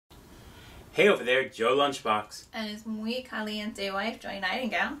Hey over there, Joe Lunchbox. And his muy caliente wife, Joy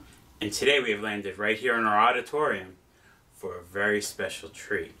Nightingale. And today we have landed right here in our auditorium for a very special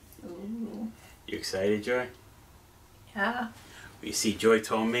treat. Ooh. You excited, Joy? Yeah. You see, Joy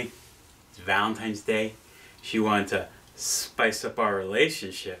told me it's Valentine's Day. She wanted to spice up our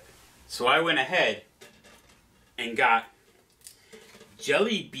relationship. So I went ahead and got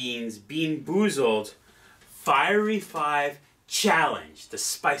Jelly Beans Bean Boozled Fiery 5 Challenge to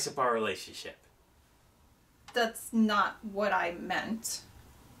spice up our relationship. That's not what I meant.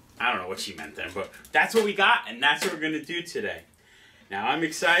 I don't know what she meant then, but that's what we got, and that's what we're going to do today. Now, I'm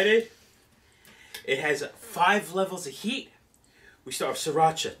excited. It has 5 levels of heat. We start with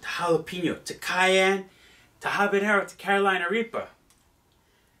Sriracha, to Jalapeno, to Cayenne, to Habanero, to Carolina Reaper.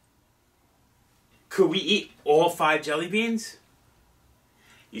 Could we eat all 5 jelly beans?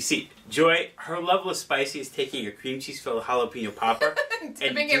 You see, Joy, her level of spicy is taking a cream cheese filled jalapeno popper and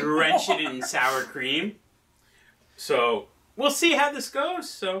drench it in sour cream. So, we'll see how this goes.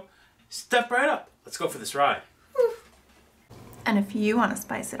 So, step right up. Let's go for this ride. And if you want to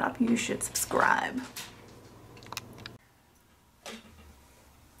spice it up, you should subscribe.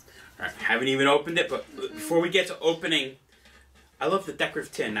 Alright, haven't even opened it, but before we get to opening, I love the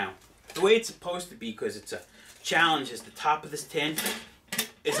decorative tin now. The way it's supposed to be, because it's a challenge, is the top of this tin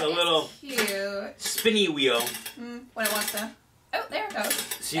is a little cute spinny wheel. When it wants to. Oh, there it goes.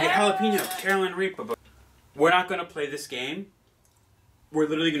 So you get jalapeno, Carolina Reaper, but we're not going to play this game. We're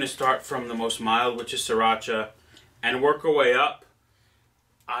literally going to start from the most mild, which is Sriracha, and work our way up.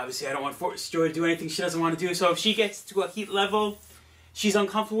 Obviously, I don't want to force Joy to do anything she doesn't want to do, so if she gets to a heat level she's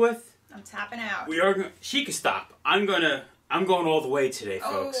uncomfortable with, I'm tapping out. She can stop. I'm going all the way today,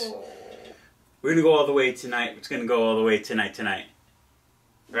 folks. Oh. We're going to go all the way tonight. It's going to go all the way tonight.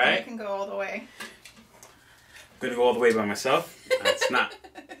 Right? I can go all the way. I'm going to go all the way by myself. That's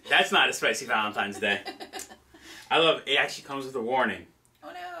not a spicy Valentine's Day. I love it. It actually comes with a warning.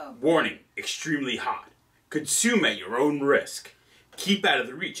 Oh no. Warning, extremely hot. Consume at your own risk. Keep out of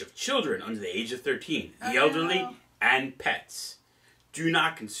the reach of children under the age of 13, the elderly, and pets. Do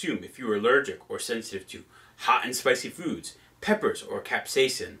not consume if you are allergic or sensitive to hot and spicy foods, peppers, or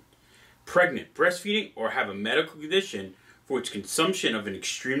capsaicin. Pregnant, breastfeeding, or have a medical condition for which consumption of an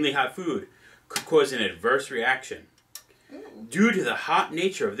extremely hot food could cause an adverse reaction. Due to the hot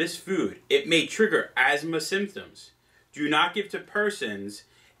nature of this food, it may trigger asthma symptoms. Do not give to persons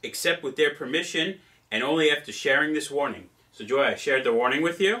except with their permission and only after sharing this warning. So Joy, I shared the warning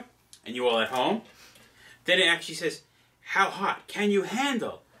with you and you all at home. Then it actually says, how hot can you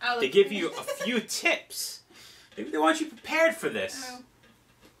handle? They give you a few tips. They want you prepared for this.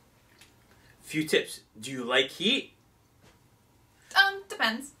 Few tips. Do you like heat?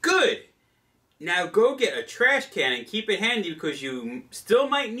 Depends. Good. Now go get a trash can and keep it handy because you still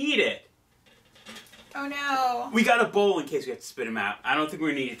might need it. Oh no. We got a bowl in case we have to spit them out. I don't think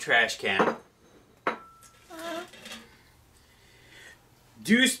we need a trash can.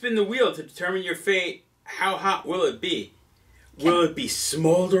 Do spin the wheel to determine your fate. How hot will it be? Will it be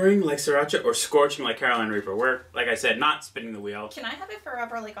smoldering like Sriracha or scorching like Carolina Reaper? We're, like I said, not spinning the wheel. Can I have it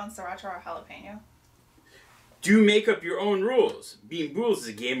forever like on Sriracha or jalapeno? Do make up your own rules. Bean Boozled is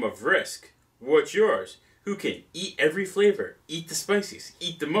a game of risk. What's yours? Who can eat every flavor? Eat the spices.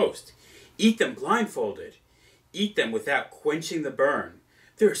 Eat the most. Eat them blindfolded. Eat them without quenching the burn.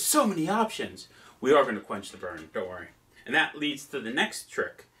 There are so many options. We are going to quench the burn, don't worry. And that leads to the next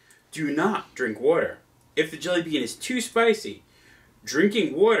trick. Do not drink water. If the jelly bean is too spicy,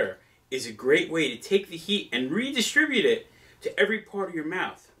 drinking water is a great way to take the heat and redistribute it to every part of your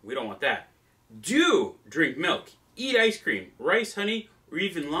mouth. We don't want that. Do drink milk. Eat ice cream, rice, honey, or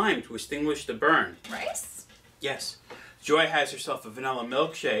even lime to extinguish the burn. Rice? Yes. Joy has herself a vanilla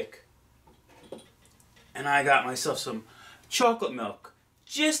milkshake. And I got myself some chocolate milk,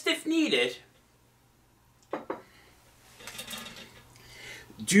 just if needed.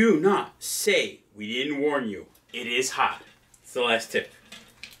 Do not say we didn't warn you. It is hot. It's the last tip.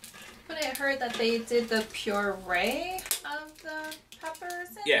 But I heard that they did the puree of the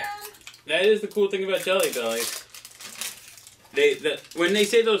peppers in them. That is the cool thing about Jelly Bellies. When they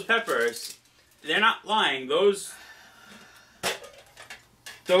say those peppers, they're not lying. Those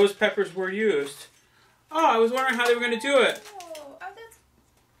peppers were used. Oh, I was wondering how they were going to do it. Oh, that's...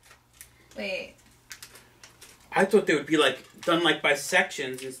 Wait. I thought they would be done by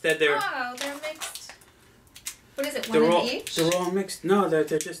sections. Instead, they're... Oh, they're mixed. What is it, one in each? They're all mixed. No, they're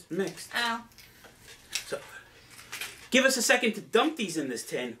just mixed. Ow. So, give us a second to dump these in this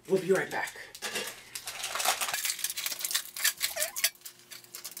tin. We'll be right back.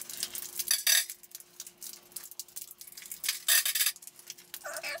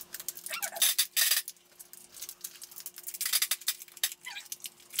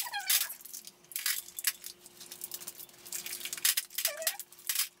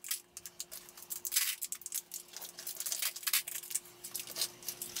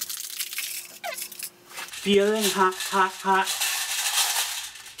 Feeling hot, hot, hot.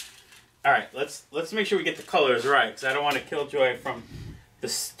 All right, let's make sure we get the colors right, because I don't want to kill Joy from the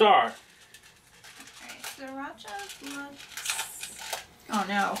start. All right, Sriracha looks. Oh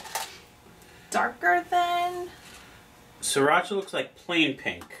no. Darker than. Sriracha looks like plain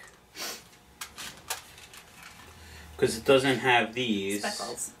pink. Because it doesn't have these.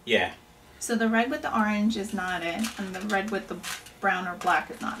 Speckles. Yeah. So the red with the orange is not it, and the red with the brown or black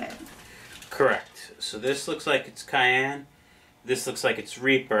is not it. Correct. So this looks like it's cayenne. This looks like it's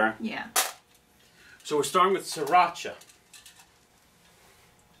Reaper. Yeah. So we're starting with Sriracha.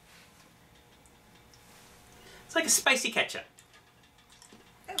 It's like a spicy ketchup.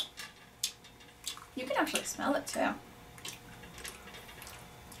 Oh. You can actually smell it too.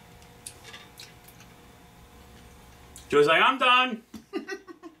 Joe's like, I'm done.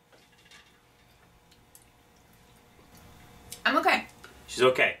 I'm okay. She's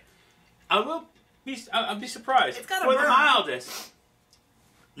okay. I'll be surprised. It's got a for the burn. mildest,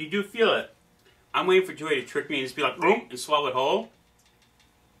 you do feel it. I'm waiting for Joy to trick me and just be like, boom, and swallow it whole.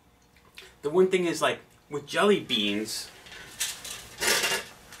 The one thing is, like, with jelly beans,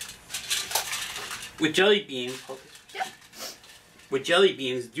 yep. With jelly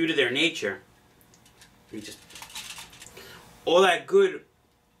beans, due to their nature, all that good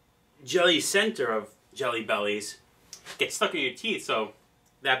jelly center of Jelly Bellies gets stuck in your teeth, so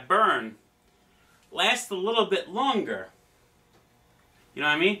that burn lasts a little bit longer. You know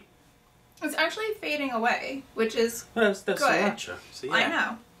what I mean? It's actually fading away, which is That's good. Sriracha. So yeah. I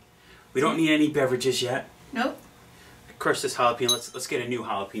know. We don't need any beverages yet. Nope. I crushed this jalapeno. Let's get a new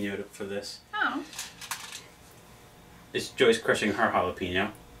jalapeno for this. Oh. It's Joy's crushing her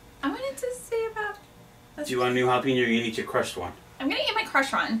jalapeno. I wanted to see about. Do you want a new jalapeno or you need your crushed one? I'm gonna eat my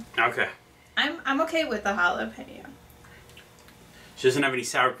crush one. Okay. I'm okay with the jalapeno. She doesn't have any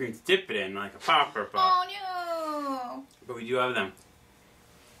sour cream to dip it in, like a popper, but Oh no! but we do have them.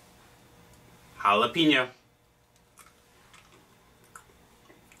 Jalapeno.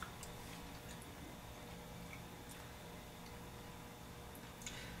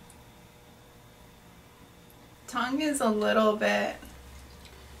 Tongue is a little bit.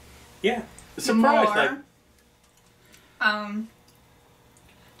 Yeah. Surprise! More. Like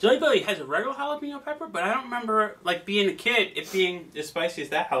Jelly Belly has a regular jalapeno pepper, but I don't remember, like, being a kid, it being as spicy as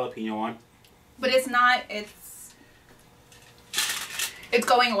that jalapeno one. But it's not. It's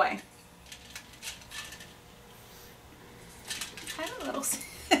going away. I have a little.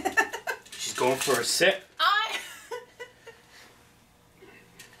 She's going for a sip.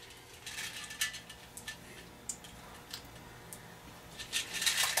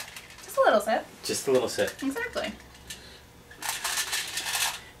 Just a little sip. Just a little sip. Exactly.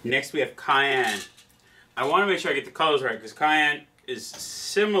 Next we have cayenne. I want to make sure I get the colors right, because cayenne is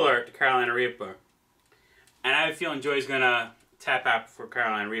similar to Carolina Reaper. And I have a feeling Joy's going to tap out for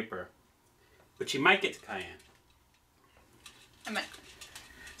Carolina Reaper. But she might get to cayenne. I might.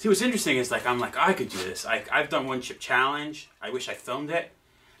 See, what's interesting is, like, I'm like, I could do this. I've done one chip challenge. I wish I filmed it.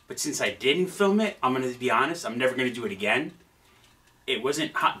 But since I didn't film it, I'm going to be honest, I'm never going to do it again. It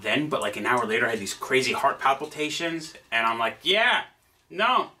wasn't hot then, but like an hour later I had these crazy heart palpitations. And I'm like, yeah,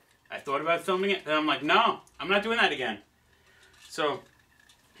 no. I thought about filming it, and I'm like, no, I'm not doing that again. So,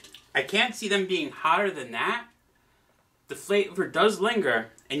 I can't see them being hotter than that. The flavor does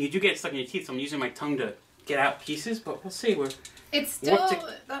linger, and you do get it stuck in your teeth, so I'm using my tongue to get out pieces, but we'll see. It's still,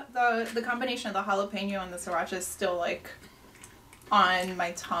 the combination of the jalapeno and the sriracha is still, like, on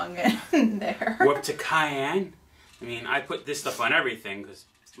my tongue and there. We're up to cayenne. I mean, I put this stuff on everything, because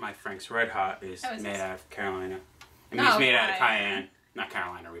my Frank's Red Hot is made out of Carolina. I mean, it's made out of cayenne, not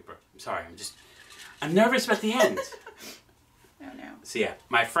Carolina Reaper. I'm sorry, I'm nervous about the end. Oh no. So yeah,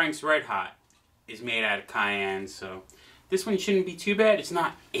 my Frank's Red Hot is made out of cayenne, so this one shouldn't be too bad. It's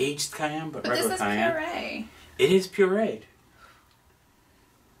not aged cayenne, but regular cayenne. This is puree. It is pureed.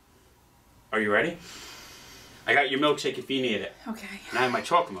 Are you ready? I got your milkshake if you need it. Okay. And I have my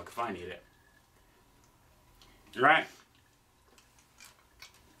chocolate milk if I need it. All right.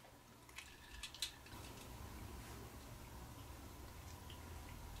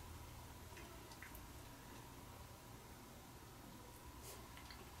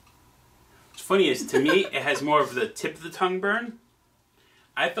 What's funny is, to me, it has more of the tip of the tongue burn.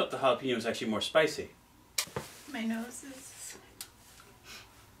 I felt the jalapeno was actually more spicy. My nose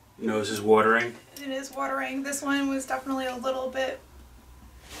is watering. It is watering. This one was definitely a little bit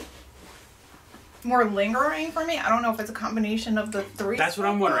more lingering for me. I don't know if it's a combination of the three. That's what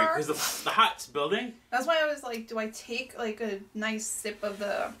I'm wondering, because the hot's building. That's why I was like, do I take like a nice sip of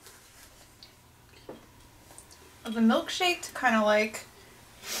the milkshake to kind of like...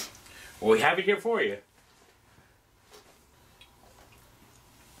 Well, we have it here for you.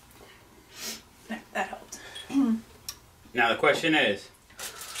 That helped. Now the question is,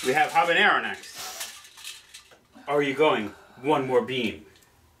 we have habanero next. Are you going one more bean?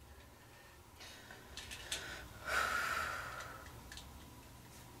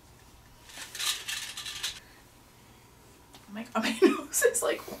 Oh my god, my nose is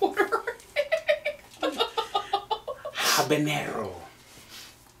like watering. Habanero.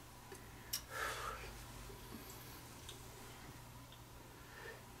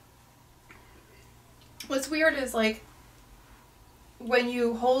 What's weird is like when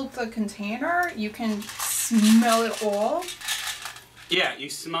you hold the container, you can smell it all. Yeah, you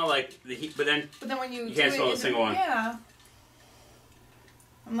smell like the heat, but then when you can't smell a single one. Yeah.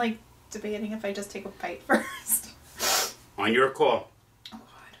 I'm like debating if I just take a bite first. On your call. Oh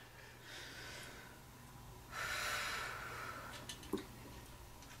god.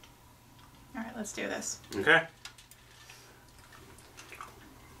 All right, let's do this. Okay.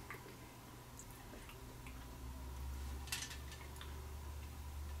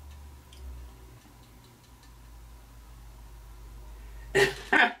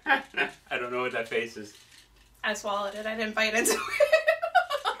 I don't know what that face is. I swallowed it. I didn't bite into it.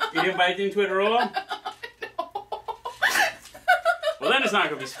 You didn't bite into it at all? No. Well, then it's not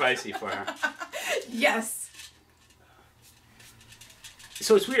going to be spicy for her. Yes.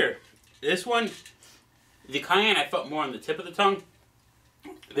 So it's weird. This one, the cayenne, I felt more on the tip of the tongue.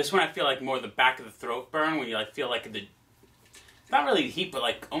 This one, I feel like more the back of the throat burn when you like feel like the, not really the heat, but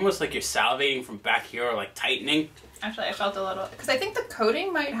like almost like you're salivating from back here or like tightening. Actually, I felt a little, because I think the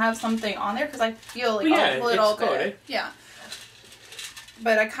coating might have something on there, because I feel like Yeah, a little it's coated. Yeah.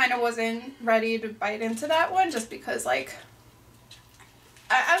 But I kind of wasn't ready to bite into that one, just because, like,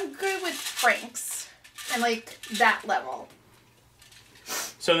 I'm good with Frank's, and, like, that level.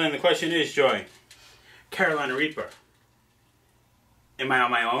 So then the question is, Joy, Carolina Reaper, am I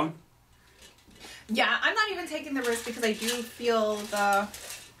on my own? Yeah, I'm not even taking the risk, because I do feel the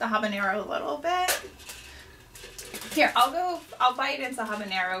habanero a little bit. Here, I'll bite into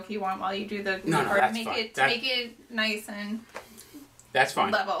habanero if you want while you do the No, Reaper that's to make fine. it, to make it nice and That's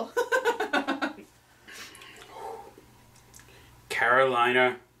fine. level.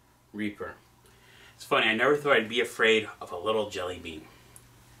 Carolina Reaper. It's funny, I never thought I'd be afraid of a little jelly bean.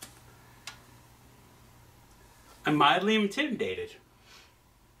 I'm mildly intimidated.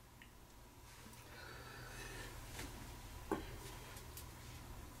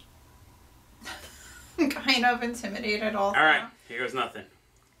 I'm kind of intimidated also. Alright, here goes nothing.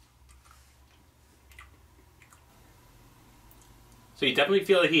 So you definitely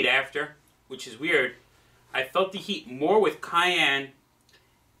feel the heat after, which is weird. I felt the heat more with cayenne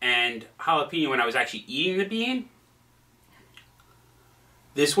and jalapeno when I was actually eating the bean.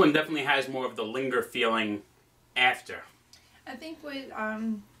 This one definitely has more of the linger feeling after. I think what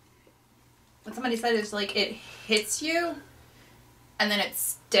somebody said is like it hits you and then it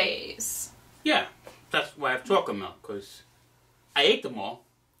stays. Yeah, that's why I have chocolate milk, because I ate them all.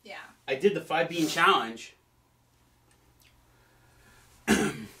 Yeah. I did the 5-bean challenge.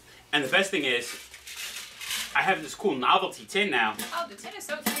 And the best thing is, I have this cool novelty tin now Oh, the tin is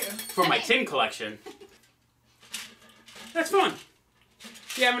so cute. for my tin collection. That's fun.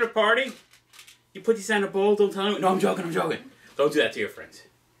 If you're having a party, you put these in a bowl, don't tell anyone. No, I'm joking. Don't do that to your friends.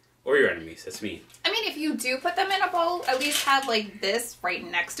 Or your enemies, that's mean. I mean, if you do put them in a bowl, at least have like this right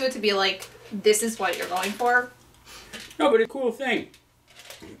next to it to be like, this is what you're going for. No, but it's a cool thing.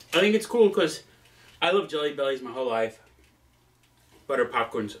 I think it's cool because I love Jelly Bellies my whole life. Butter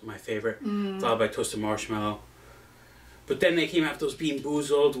popcorn's my favorite, followed by toasted marshmallow. But then they came out with those being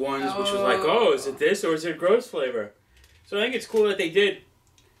Boozled ones, which was like, oh, is it this or is it gross flavor? So I think it's cool that they did.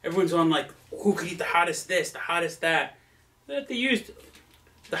 Everyone's on like, who could eat the hottest this, the hottest that? That they used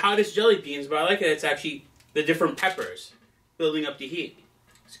the hottest jelly beans, but I like it. It's actually the different peppers building up the heat.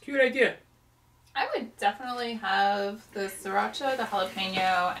 It's a cute idea. I would definitely have the Sriracha, the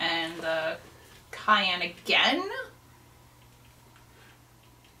jalapeno, and the cayenne again.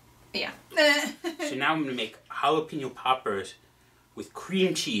 Yeah. So now I'm going to make jalapeno poppers with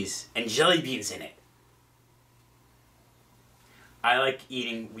cream cheese and jelly beans in it. I like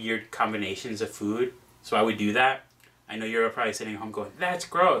eating weird combinations of food, so I would do that. I know you're probably sitting at home going, that's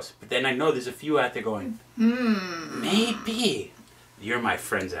gross. But then I know there's a few out there going, maybe. You're my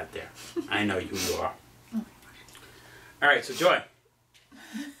friends out there. I know who you are. All right, so Joy,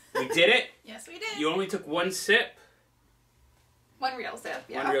 we did it. Yes, we did. You only took one sip. One real sip,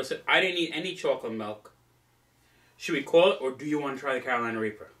 yeah. One real sip. I didn't eat any chocolate milk. Should we call it, or do you want to try the Carolina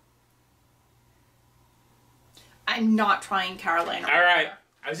Reaper? I'm not trying Carolina Reaper. All right.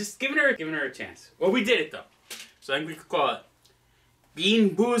 I was just giving her a chance. Well, we did it, though. So I think we could call it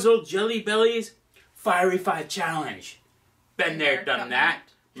Bean Boozled Jelly Bellies Fiery 5 challenge. Been there, done that.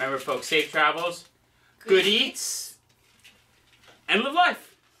 Remember, folks, safe travels, good eats, and live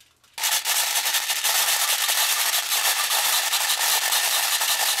life.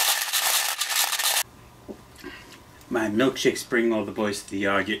 My milkshake's bringing all the boys to the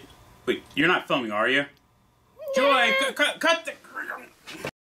yard. Wait, you're not filming, are you? Joy, cut the...